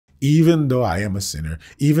even though I am a sinner,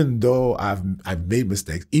 even though I've made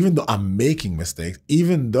mistakes, even though I'm making mistakes,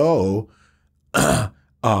 even though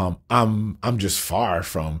I'm just far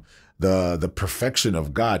from the perfection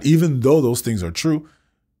of God, even though those things are true,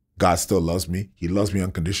 God still loves me. He loves me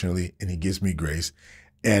unconditionally, and he gives me grace.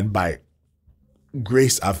 And by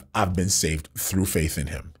grace, I've been saved through faith in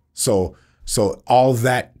him. So all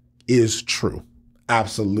that is true.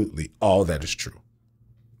 Absolutely, all that is true.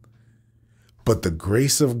 But the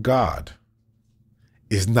grace of God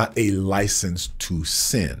is not a license to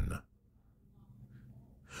sin.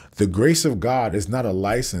 The grace of God is not a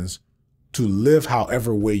license to live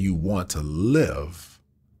however way you want to live.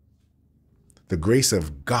 The grace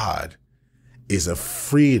of God is a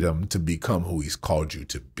freedom to become who he's called you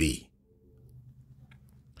to be.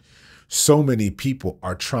 So many people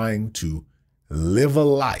are trying to live a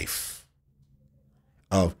life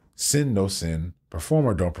of sin, no sin, perform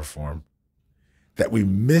or don't perform, that we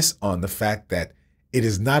miss on the fact that it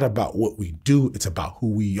is not about what we do, it's about who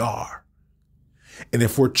we are. And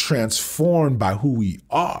if we're transformed by who we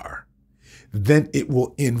are, then it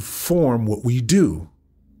will inform what we do,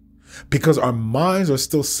 because our minds are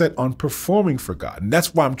still set on performing for God. And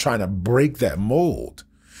that's why I'm trying to break that mold,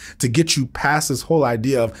 to get you past this whole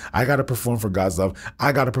idea of, I got to perform for God's love.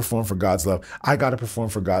 I got to perform for God's love. I got to perform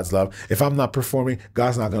for God's love. If I'm not performing,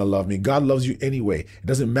 God's not going to love me. God loves you anyway. It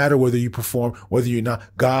doesn't matter whether you perform, whether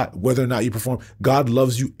or not you perform, God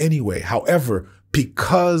loves you anyway. However,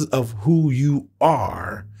 because of who you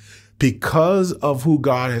are, because of who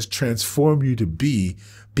God has transformed you to be,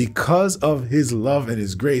 because of his love and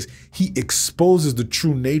his grace, he exposes the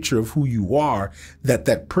true nature of who you are,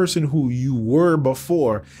 that person who you were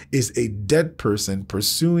before is a dead person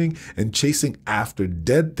pursuing and chasing after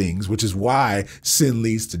dead things, which is why sin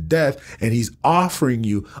leads to death. And he's offering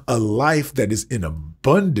you a life that is in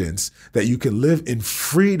abundance, that you can live in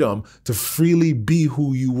freedom to freely be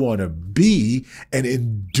who you want to be. And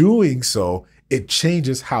in doing so, it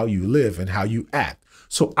changes how you live and how you act.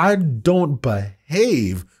 So I don't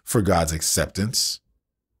behave for God's acceptance.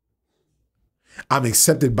 I'm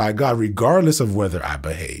accepted by God regardless of whether I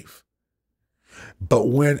behave. But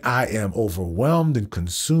when I am overwhelmed and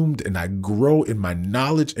consumed and I grow in my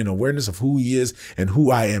knowledge and awareness of who he is and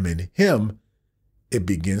who I am in him, it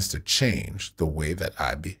begins to change the way that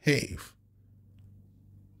I behave.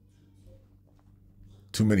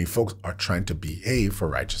 Too many folks are trying to behave for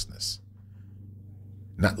righteousness,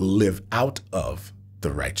 not live out of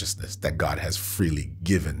the righteousness that God has freely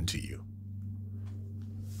given to you.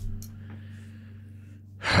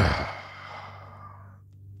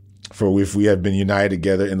 For if we have been united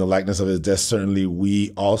together in the likeness of his death, certainly we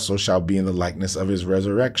also shall be in the likeness of his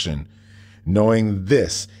resurrection. Knowing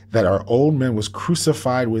this, that our old man was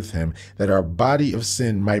crucified with him, that our body of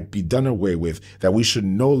sin might be done away with, that we should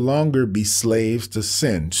no longer be slaves to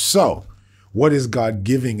sin. So, what is God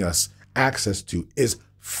giving us access to is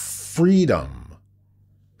freedom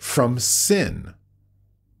from sin.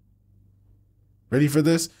 Ready for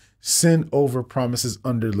this? Sin over promises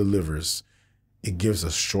under delivers. It gives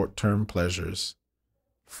us short-term pleasures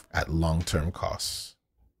at long-term costs.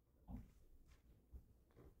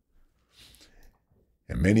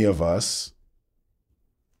 And many of us,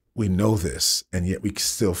 we know this, and yet we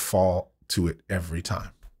still fall to it every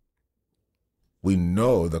time. We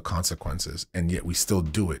know the consequences, and yet we still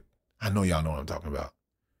do it. I know y'all know what I'm talking about.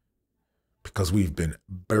 Because we've been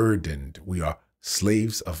burdened. We are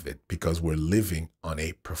slaves of it because we're living on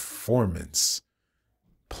a performance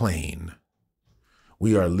plane.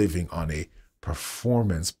 We are living on a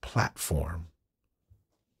performance platform.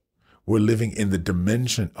 We're living in the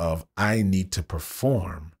dimension of, I need to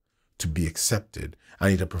perform to be accepted. I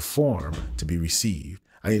need to perform to be received.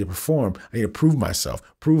 I need to perform. I need to prove myself,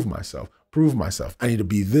 prove myself, prove myself. I need to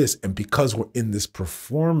be this. And because we're in this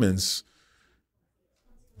performance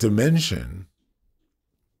dimension,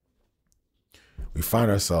 we find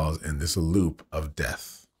ourselves in this loop of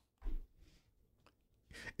death.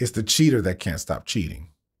 It's the cheater that can't stop cheating.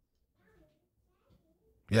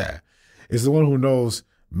 Yeah. It's the one who knows,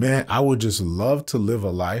 man, I would just love to live a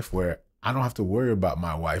life where I don't have to worry about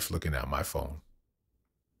my wife looking at my phone.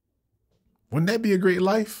 Wouldn't that be a great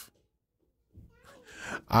life?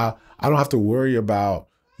 I don't have to worry about,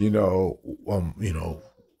 I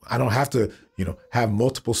don't have to, have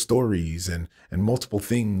multiple stories and multiple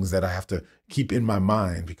things that I have to keep in my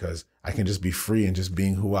mind, because I can just be free and just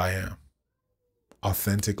being who I am,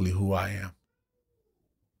 authentically who I am.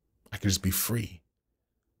 I can just be free.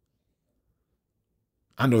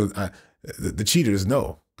 I know the cheaters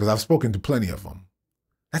know, because I've spoken to plenty of them.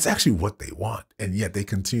 That's actually what they want. And yet they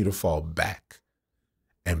continue to fall back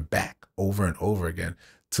and back over and over again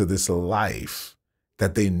to this life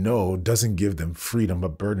that they know doesn't give them freedom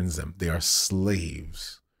but burdens them. They are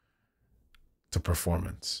slaves to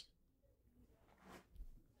performance.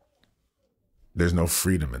 There's no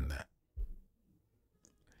freedom in that.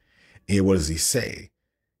 And what does he say?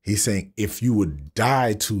 He's saying, if you would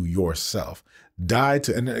die to yourself,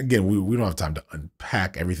 and again, we don't have time to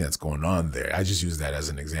unpack everything that's going on there. I just use that as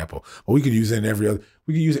an example. But we could use it in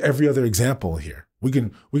we can use every other example here. We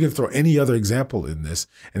can throw any other example in this,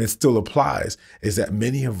 and it still applies, is that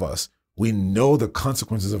many of us, we know the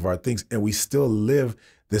consequences of our things, and we still live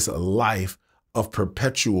this life of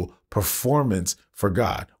perpetual performance for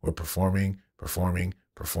God. We're performing,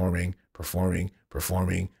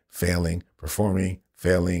 failing, performing,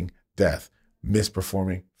 failing, death,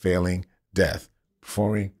 misperforming, failing, death,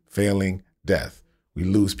 performing, failing, death. We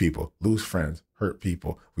lose people, lose friends, hurt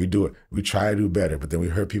people. We do it. We try to do better, but then we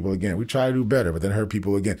hurt people again. We try to do better, but then hurt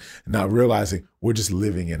people again. Not realizing we're just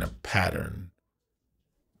living in a pattern,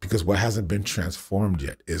 because what hasn't been transformed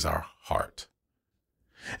yet is our heart.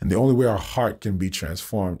 And the only way our heart can be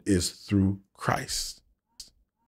transformed is through Christ.